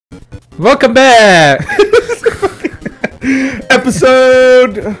Welcome back!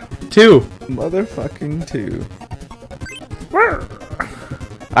 Episode 2. Motherfucking 2.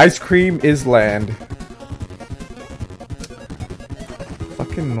 Ice cream is land.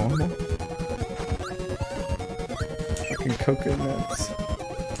 Fucking normal. Fucking coconuts.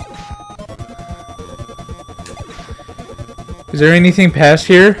 Is there anything past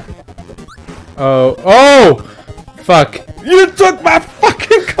here? Oh! Fuck. You took my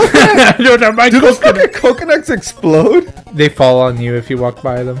fucking coconut! No, no, my Do those fucking coconuts explode? They fall on you if you walk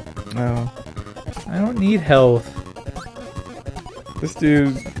by them. No. I don't need health. This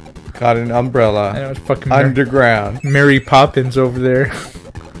dude got an umbrella. I know, it's fucking underground. Mary Poppins over there.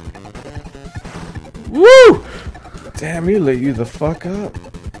 Woo! Damn, he lit you the fuck up.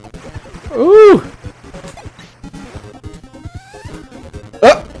 Ooh!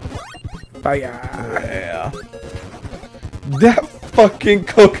 Oh! Fire! Yeah. That fucking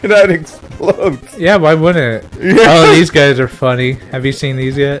coconut explodes. Yeah, why wouldn't it? Yeah. Oh, these guys are funny. Have you seen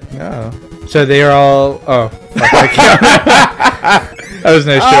these yet? No. So they are all... Oh, fuck, I can't. I was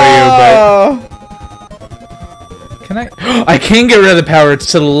gonna show you, but... Can I... I can get rid of the power. It's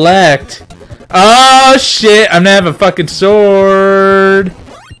select. Oh, shit. I'm gonna have a fucking sword.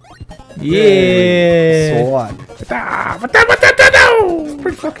 Yeah. Sword. It's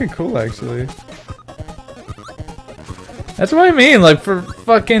pretty fucking cool, actually. That's what I mean. Like, for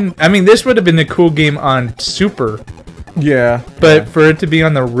fucking... I mean, this would have been a cool game on Super. Yeah. But for it to be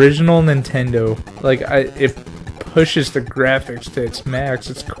on the original Nintendo, like, it pushes the graphics to its max.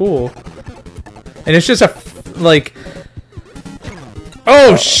 It's cool. And it's just a... Like...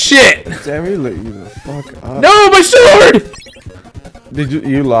 Oh, shit! Damn, he lit you the fuck up. No, my sword! Did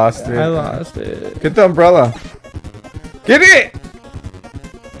you lost it? I lost it. Get the umbrella. Get it!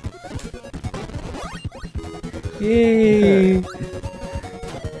 Yay.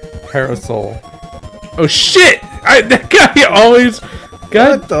 Parasol. Oh, shit! That guy always...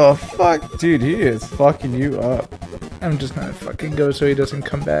 What the fuck? Dude, he is fucking you up. I'm just gonna fucking go so he doesn't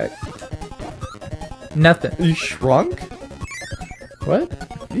come back. Nothing. You shrunk? What?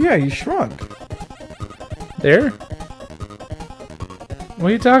 Yeah, you shrunk. There? What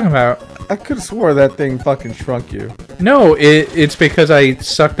are you talking about? I could have swore that thing fucking shrunk you. No, it's because I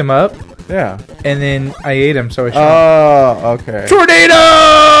sucked him up. Yeah. And then I ate him, so I shrunk. Oh, okay. Tornado!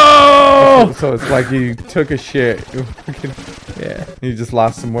 So it's like you took a shit. Yeah. You just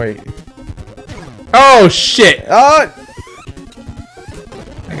lost some weight. Oh, shit! Oh!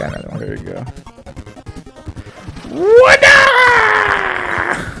 I got another one. There you go. What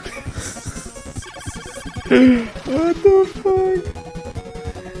the fuck?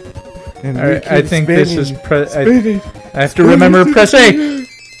 And Alright, I think this is... I have to Spinning. remember press A.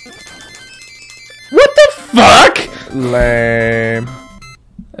 What the fuck? Lame.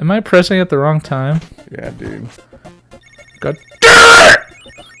 Am I pressing at the wrong time? Yeah, dude. God.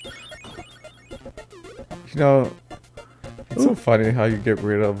 You know, it's so funny how you get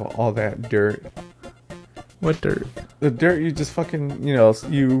rid of all that dirt. What dirt? The dirt you just fucking, you know,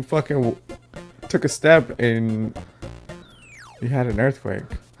 you fucking took a step and you had an earthquake.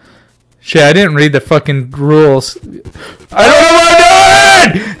 Shit, I didn't read the fucking rules. I don't know what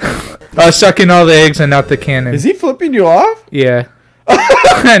I'm doing! I was sucking all the eggs and not the cannon. Is he flipping you off? Yeah.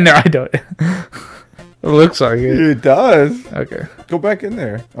 No, I don't. It looks like it. It does. Okay. Go back in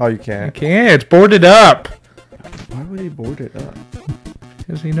there. Oh, you I can't. can't. It's boarded up. Why would he board it up?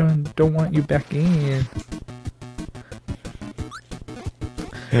 Because he don't want you back in.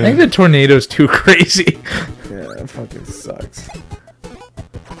 I think the tornado's too crazy. Yeah, that fucking sucks.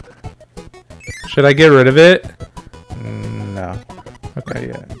 Should I get rid of it? No. Okay. Not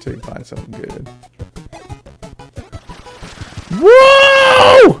yet, until you find something good.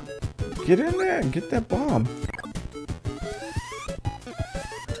 Whoa! Get in there and get that bomb.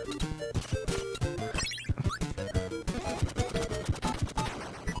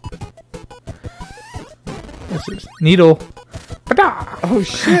 This is needle. Oh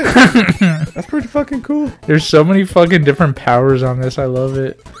shit! That's pretty fucking cool. There's so many fucking different powers on this. I love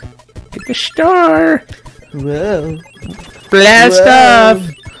it. Get the star. Whoa. Blast off.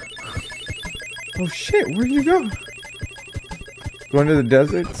 Oh shit, where'd you go? Going to the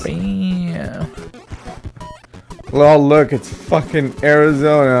deserts? Bam. Well, look, it's fucking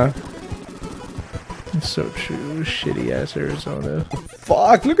Arizona. It's so true. Shitty ass Arizona.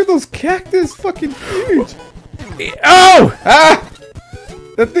 Fuck, look at those cactus, fucking huge. Oh! Ah!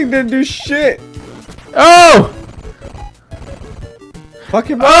 That thing didn't do shit. Oh! Fuck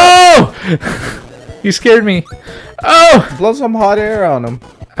him up. Oh! You scared me. Oh! Blow some hot air on him.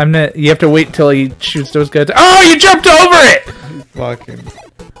 I'm not. You have to wait till he shoots those guys. Oh! You jumped over it. You fucking.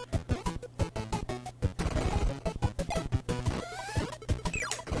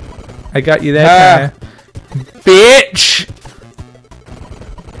 I got you that time. Bitch!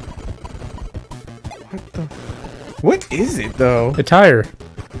 What the? What is it though? A tire.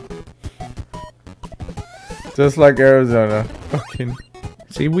 Just like Arizona. Fucking.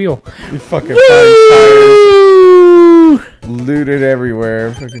 See, wheel. You fucking find tires looted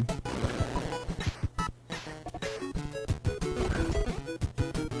everywhere. Fucking.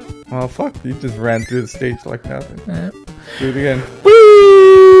 Oh fuck! You just ran through the stage like nothing. Do it again.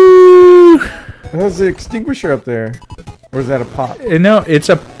 Woo! How's the extinguisher up there? Or is that a pop? No, it's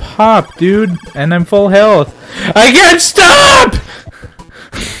a pop, dude. And I'm full health. I can't stop!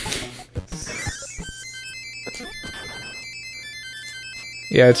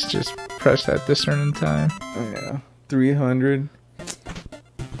 Yeah, it's just press at this certain time. Oh, yeah. 300.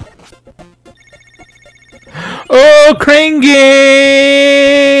 Oh, crane game!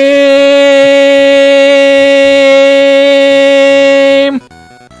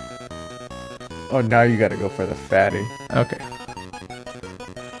 Oh, now you gotta go for the fatty. Okay.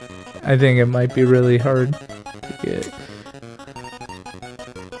 I think it might be really hard to get.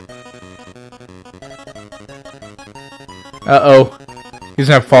 Uh-oh. He's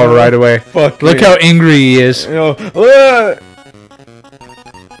gonna fall right away. Fuck. Look how angry he is. Okay.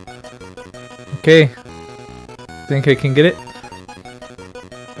 Think I can get it?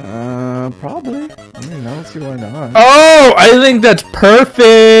 Probably. I mean, I don't see why not. Oh, I think that's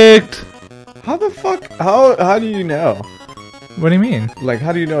perfect. How the fuck? How do you know? What do you mean? Like,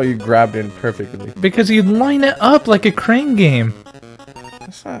 how do you know you grabbed it perfectly? Because you line it up like a crane game.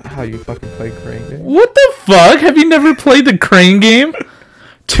 That's not how you fucking play crane game. What the fuck? Have you never played the crane game?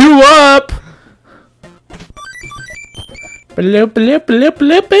 2 up. Bloop, bloop, bloop,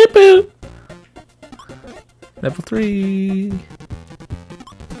 bloop, bloop, bloop. Level 3.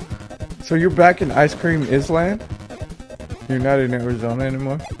 So you're back in Ice Cream Island? You're not in Arizona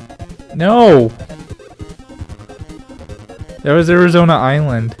anymore? No. That was Arizona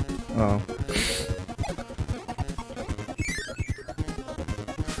Island. Oh.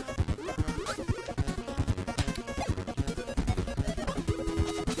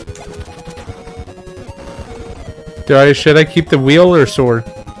 Should I keep the wheel or sword?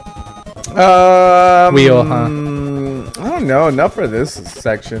 Wheel, huh? I don't know. Enough for this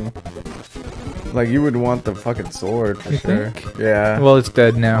section. Like, you would want the fucking sword for sure. Think? Yeah. Well, it's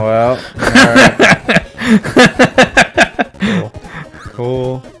dead now. Well. Alright.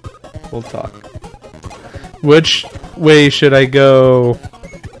 Cool. We'll talk. Which way should I go?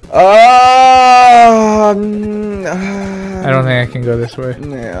 I I don't think I can go this way.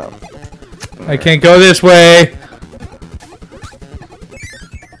 Yeah. I can't go this way.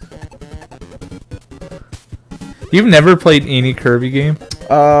 You've never played any Kirby game?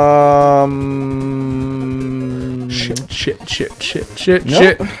 Shit.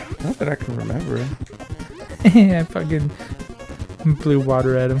 Nope. Not that I can remember. I fucking blew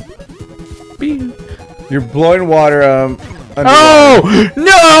water at him. Beep. You're blowing water underwater. Oh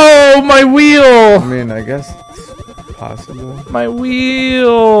no! My wheel. I mean, I guess it's possible. My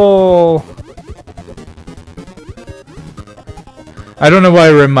wheel. I don't know why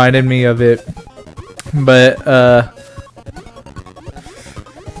it reminded me of it, but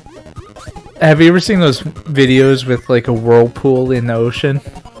have you ever seen those videos with like a whirlpool in the ocean?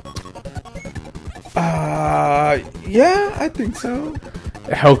 Yeah, I think so.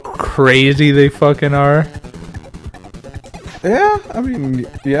 How crazy they fucking are. Yeah, I mean,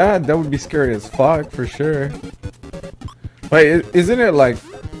 yeah, that would be scary as fuck for sure. Wait, isn't it like,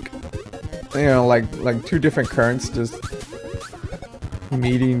 you know, like two different currents just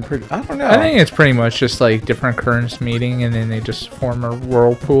meeting? I don't know. I think it's pretty much just like different currents meeting and then they just form a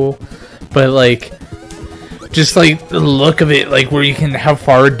whirlpool. But like, just like the look of it, like where you can, how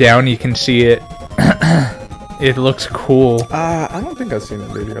far down you can see it. It looks cool. I don't think I've seen a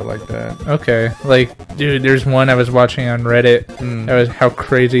video like that. Okay, like, dude, there's one I was watching on Reddit. That was how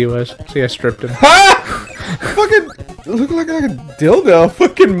crazy it was. See, I stripped him. Ha! Fucking look like a dildo.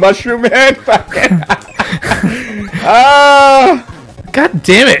 Fucking mushroom head. Fucking. God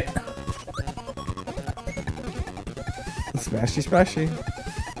damn it! Smashy, smashy.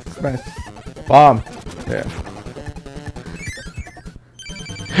 Smash. Bomb. Yeah.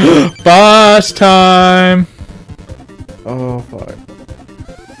 Boss time! Oh, fuck.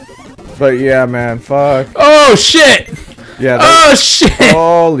 But yeah, man, fuck. Oh, shit! Yeah. Oh, shit!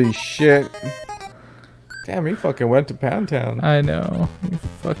 Holy shit. Damn, he fucking went to Pound Town. I know. You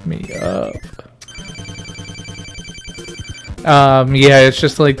fucked me up. Yeah, it's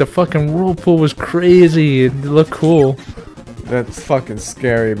just like the fucking whirlpool was crazy. It looked cool. That's fucking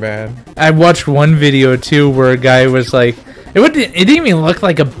scary, man. I watched one video too where a guy was like It didn't even look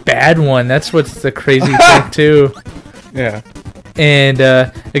like a bad one. That's what's the crazy thing too. Yeah. And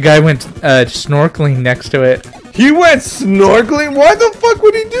a guy went snorkeling next to it. He went snorkeling? Why the fuck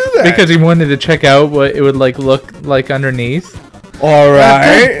would he do that? Because he wanted to check out what it would like look like underneath. All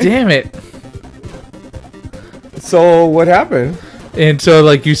right. God damn it. So what happened? And so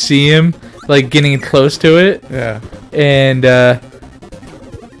like you see him like getting close to it. Yeah. And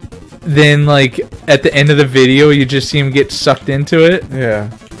then like at the end of the video you just see him get sucked into it. Yeah.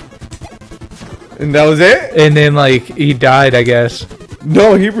 And that was it? And then like he died, I guess.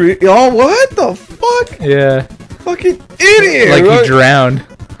 No, oh, what the fuck? Yeah. Fucking idiot. Like he drowned.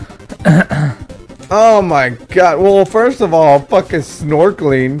 Oh my god. Well, first of all, fucking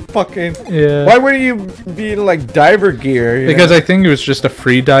snorkeling. Fucking. Yeah. Why wouldn't you be in like diver gear? Because know? I think it was just a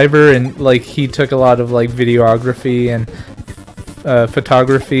free diver, and like he took a lot of like videography and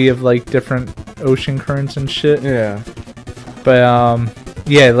photography of like different ocean currents and shit. Yeah. But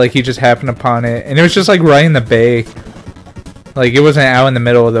yeah, like he just happened upon it, and it was just like right in the bay. Like it wasn't out in the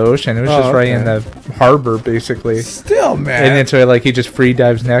middle of the ocean. It was just right in the harbor, basically. Still, man. And then so like he just free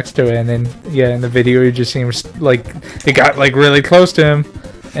dives next to it, and then yeah, in the video you just see him like it got like really close to him,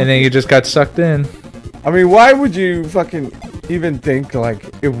 and then he just got sucked in. I mean, why would you fucking even think like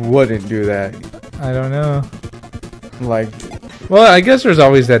it wouldn't do that? I don't know. Like, well, I guess there's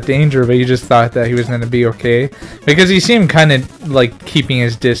always that danger, but you just thought that he was gonna be okay because you see him kind of like keeping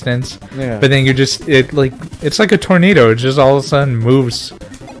his distance. yeah. But then it's like a tornado. It just all of a sudden moves.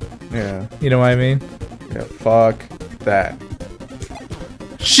 Yeah. You know what I mean? Yeah. Fuck that.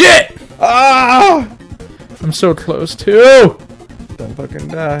 Shit! Ah! I'm so close too. Don't fucking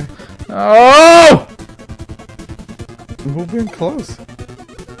die. Oh! We've been close.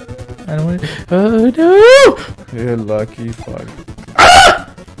 I don't want to. Oh no! You're lucky, fuck. Ah!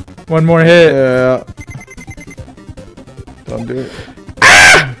 One more hit. Yeah. Don't do it.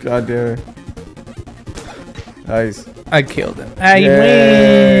 God damn it. Nice. I killed him. I Yay.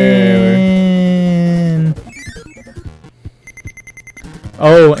 win.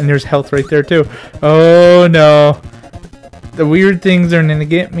 Oh, and there's health right there too. Oh no. The weird things are gonna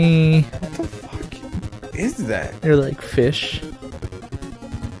get me. What the fuck is that? They're like fish.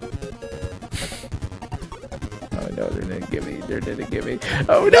 Oh no, they're gonna get me. They're gonna get me.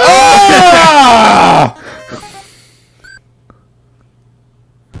 Oh no! Ah!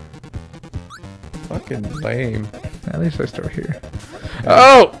 Fucking lame. At least I start here.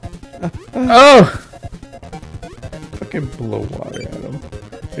 Oh! Oh! Fucking blow water at him.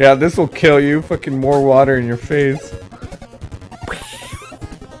 Yeah, this will kill you. Fucking more water in your face.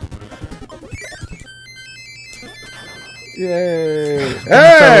 Yay!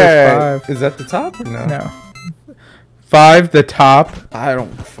 Hey! Is that the top or no? No. 5, the top. I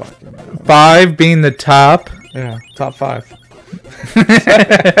don't fucking know. 5 being the top. Yeah, top 5.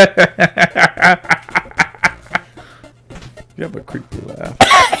 You have a creepy laugh.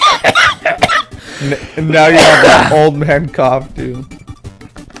 And now you have that old man cough, too.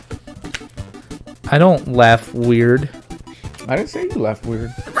 I don't laugh weird. I didn't say you laughed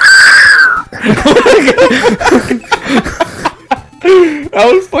weird. That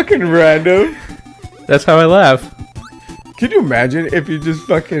was fucking random. That's how I laugh. Can you imagine if you just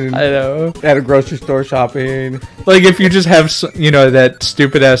fucking I know. at a grocery store shopping? Like if you just have, that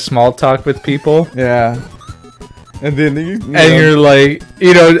stupid ass small talk with people. Yeah. And then You're like,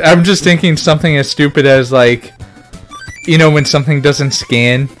 I'm just thinking something as stupid as like, when something doesn't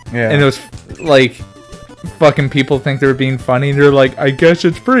scan. Yeah. And those like fucking people think they're being funny. And they're like, I guess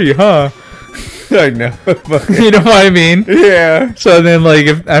it's free, huh? I know. You know what I mean? Yeah. So then like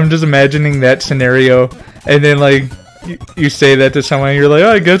if I'm just imagining that scenario, and then like you say that to someone, you're like,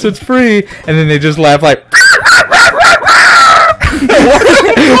 oh, I guess it's free, and then they just laugh like.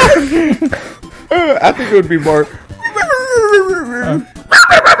 I think it would be more.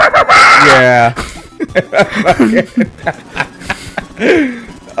 Yeah.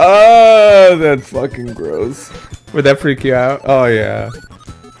 Oh, that's fucking gross. Would that freak you out? Oh yeah.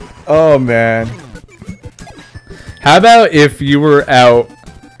 Oh man. How about if you were out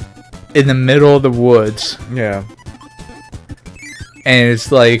in the middle of the woods Yeah. and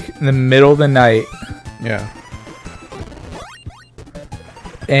it's like in the middle of the night Yeah.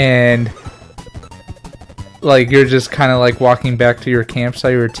 and like you're just kind of like walking back to your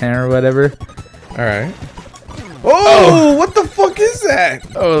campsite or tent or whatever. All right. Oh, what the fuck is that?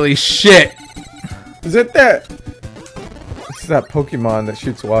 Holy shit. Is it that? It's that Pokemon that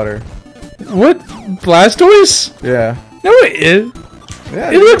shoots water. What? Blastoise? Yeah. No, it is.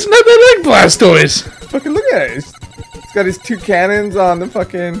 Yeah. It looks nothing like Blastoise. Fucking look at it. It's got his 2 cannons on the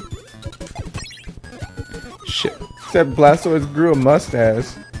fucking. Shit. Except Blastoise grew a mustache.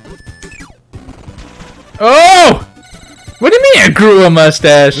 Oh! What do you mean it grew a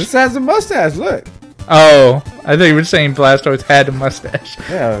mustache? This has a mustache, look. Oh, I thought you were saying Blastoise had a mustache.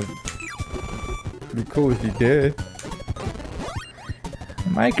 Yeah. It'd be cool if he did.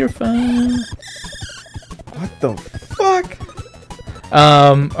 Microphone. What the fuck?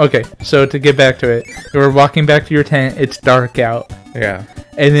 Okay, so to get back to it, you were walking back to your tent, it's dark out. Yeah.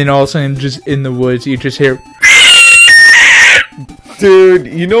 And then all of a sudden, just in the woods, you just hear... Dude,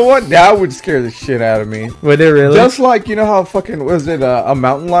 you know what? That would scare the shit out of me. Would it really? Just like, you know how fucking, was it a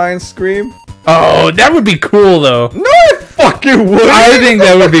mountain lion scream? Oh, that would be cool, though. No, it fucking would. I think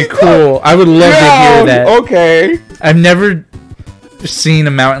that would be cool. I would love to hear that. Okay. I've never seen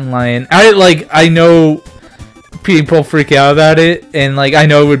a mountain lion. I know people freak out about it, and, like, I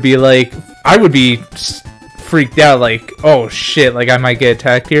know it would be, like, I would be freaked out, like, oh, shit, like, I might get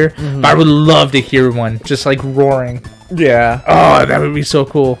attacked here. But I would love to hear one, just, like, roaring. Yeah. Oh, that would be so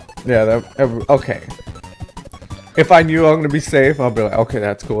cool. Yeah, okay. If I knew I'm gonna be safe, I'll be like, okay,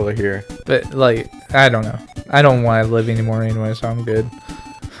 that's cool to hear. But, like, I don't know. I don't want to live anymore anyway, so I'm good.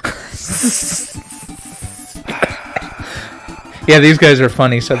 Yeah, these guys are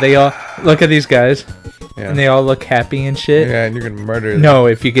funny. So they all... Look at these guys. Yeah. And they all look happy and shit. Yeah, and you're gonna murder them. No,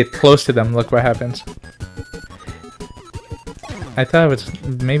 if you get close to them, look what happens. I thought it was...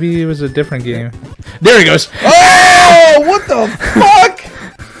 Maybe it was a different game. There he goes! Oh! What the fuck?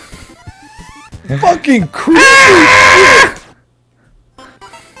 Fucking creepy shit!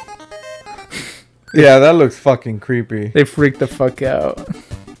 Yeah, that looks fucking creepy. They freaked the fuck out.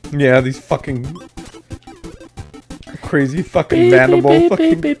 Yeah, these fucking... crazy fucking mandible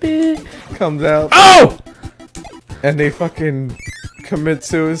comes out. Oh! And they fucking commit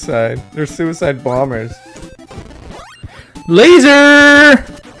suicide. They're suicide bombers. Laser!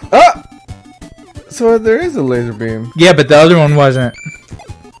 Ah! So there is a laser beam. Yeah, but the other one wasn't.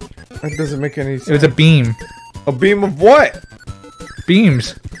 That doesn't make any sense. It was a beam. A beam of what?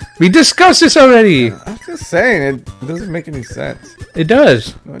 Beams. We discussed this already. I'm just saying, it doesn't make any sense. It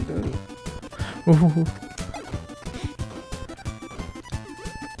does. No, it doesn't. Ooh.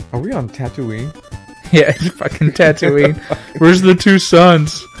 Are we on Tatooine? Yeah, it's fucking Tatooine. Where's the two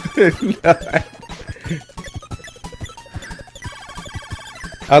suns?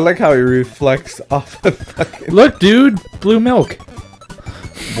 I like how he reflects off the fucking... Look, dude! Blue milk.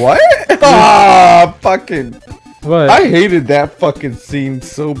 What? Ah, fucking... What? I hated that fucking scene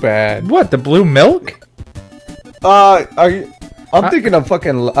so bad. What, the blue milk? Are you... I'm thinking of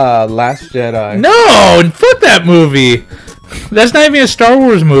fucking Last Jedi. No! Fuck that movie! That's not even a Star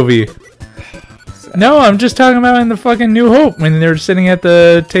Wars movie. No, I'm just talking about in the fucking New Hope when they're sitting at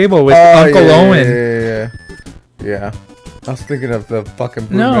the table with Uncle Owen. Yeah. I was thinking of the fucking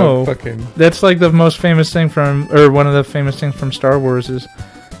blue milk fucking... That's like the most famous thing from, or one of the famous things from Star Wars is,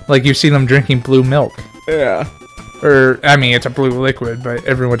 like, you see them drinking blue milk. Yeah. Or, I mean, it's a blue liquid, but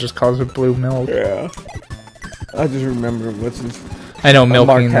everyone just calls it blue milk. Yeah. I just remember what's his... I know,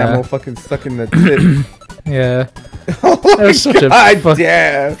 milking Mark Hamill fucking sucking the tit. Yeah. Oh my that was such God,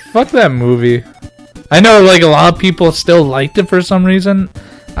 yeah. Fuck that movie. I know, like, a lot of people still liked it for some reason.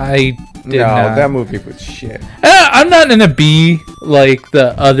 I did not. That movie was shit. I'm not gonna be like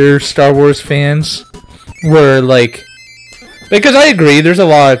the other Star Wars fans, where like, because I agree, there's a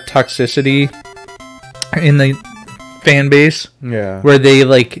lot of toxicity in the fan base. Yeah. Where they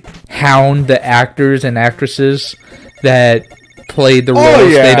like hound the actors and actresses that played the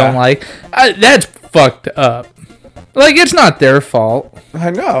roles they don't like. That's fucked up. Like, it's not their fault. I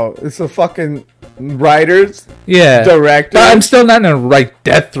know. It's the fucking writers, directors. But I'm still not gonna write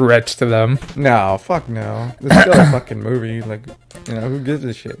death threats to them. No, fuck no. It's still a fucking movie. Like, you know, who gives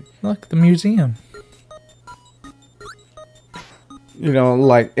a shit? Look, the museum. You know,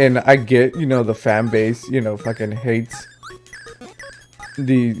 like, and I get, you know, the fan base, you know, fucking hates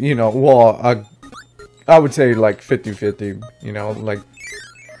the, you know, well, I would say like 50-50, you know, like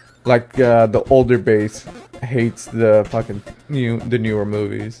the older base hates the fucking the newer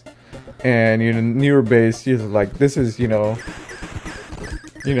movies. And, you know, newer base is like, this is, you know,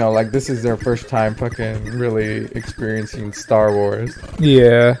 like, this is their first time fucking really experiencing Star Wars.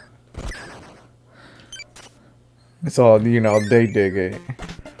 Yeah. So, you know, they dig it.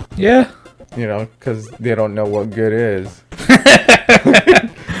 Yeah. You know, because they don't know what good is.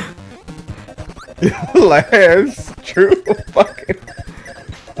 Like, it's true. Fucking.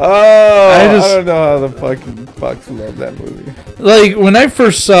 Oh, I don't know how the fucking fucks love that movie. Like, when I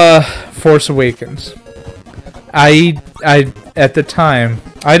first saw Force Awakens, I at the time,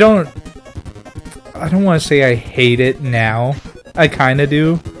 I don't want to say I hate it now. I kind of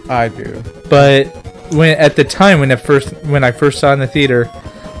do. I do. But when at the time when I first saw it in the theater,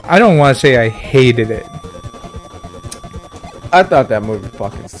 I don't want to say I hated it. I thought that movie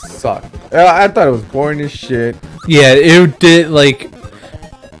fucking sucked. I thought it was boring as shit. Yeah, it did. Like,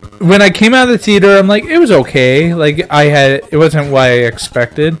 when I came out of the theater, I'm like, it was okay. Like, it wasn't what I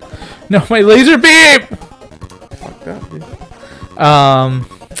expected. No, my laser beam! Fuck that, dude.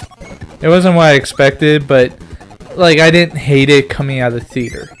 It wasn't what I expected, but, like, I didn't hate it coming out of the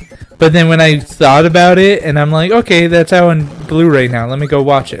theater. But then when I thought about it, and I'm like, okay, that's out on Blu-ray now. Let me go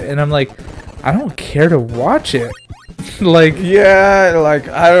watch it. And I'm like, I don't care to watch it. Like, yeah, like,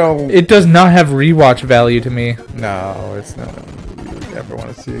 I don't... It does not have rewatch value to me. No, it's not a movie you would ever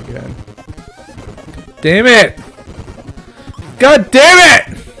want to see again. Damn it! God damn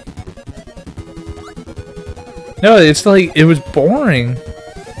it! No, it's like, it was boring.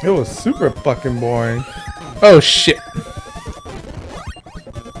 It was super fucking boring. Oh, shit.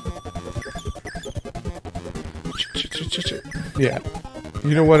 Yeah.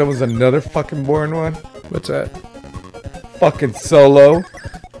 You know what? It was another fucking boring one? What's that? Fucking Solo.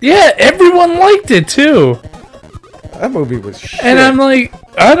 Yeah, everyone liked it too. That movie was shit. And I'm like,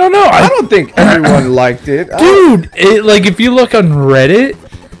 I don't know. I don't think everyone liked it. Dude, like, if you look on Reddit,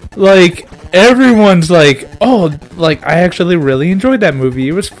 like, everyone's like, oh, like, I actually really enjoyed that movie.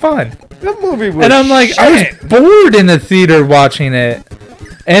 It was fun. That movie was And I'm like, shit. I was bored in the theater watching it.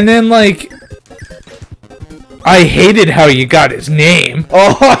 And then, like, I hated how you got his name.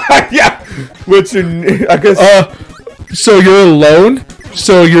 Oh, yeah. What's your name? I guess. So you're alone?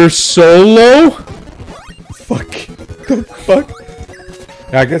 So you're solo? Fuck. The fuck?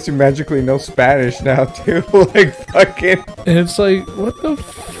 I guess you magically know Spanish now, too. Like, fucking. And it's like, what the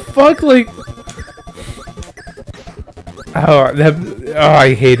fuck? Like, oh,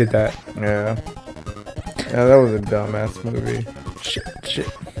 I hated that. Yeah. Yeah, that was a dumbass movie. Shit.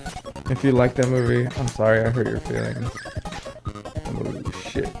 If you like that movie, I'm sorry I hurt your feelings. That movie was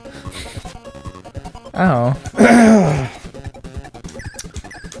shit. Oh.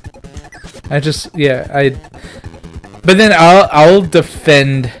 But then I'll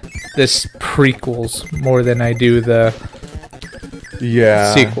defend this prequels more than I do the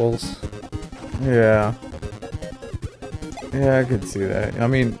sequels. Yeah. Yeah, I could see that. I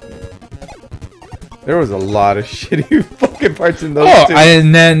mean, there was a lot of shitty fucking parts in those two.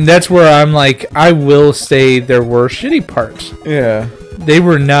 And then that's where I'm like, I will say there were shitty parts. Yeah. They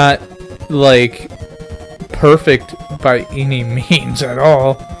were not, like, perfect by any means at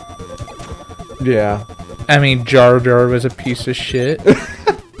all. Yeah. I mean, Jar Jar was a piece of shit.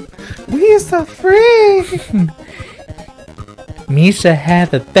 We are so free! Misa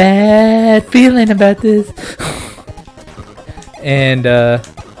have a bad feeling about this. And,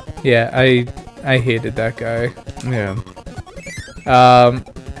 yeah, I hated that guy. Yeah.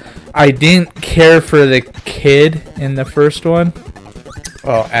 I didn't care for the kid in the first one.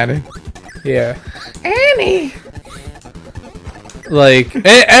 Oh, Annie? Yeah. Annie! Like, and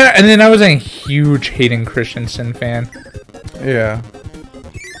then I was a huge Hayden Christensen fan. Yeah.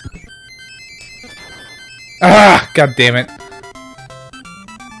 Ah, god damn it.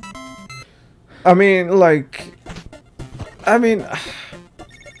 I mean,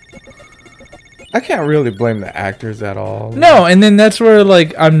 I can't really blame the actors at all. No, and then that's where,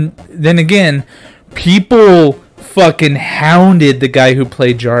 like, then again, people fucking hounded the guy who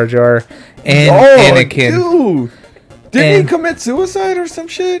played Jar Jar and Anakin. Dude! Didn't he commit suicide or some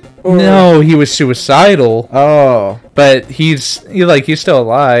shit? Or? No, he was suicidal. Oh. But he's still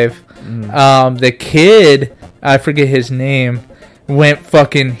alive. The kid, I forget his name, went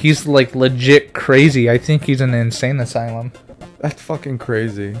fucking, he's like legit crazy. I think he's in an insane asylum. That's fucking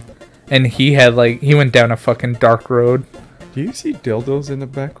crazy. And he went down a fucking dark road. Do you see dildos in the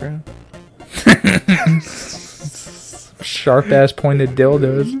background? Sharp ass pointed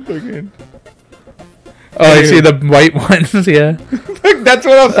dildos. Okay. Oh, I see the white ones, yeah. That's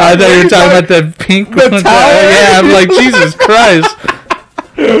what I'm I thought you were talking about the pink ones. Yeah, I'm like, Jesus Christ.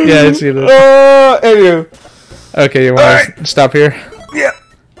 Yeah, I see those. Anyway. Okay, you want to stop here? Yeah.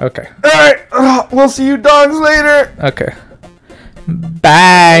 Okay. Alright. We'll see you dogs later. Okay.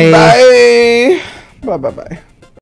 Bye. Bye. Bye.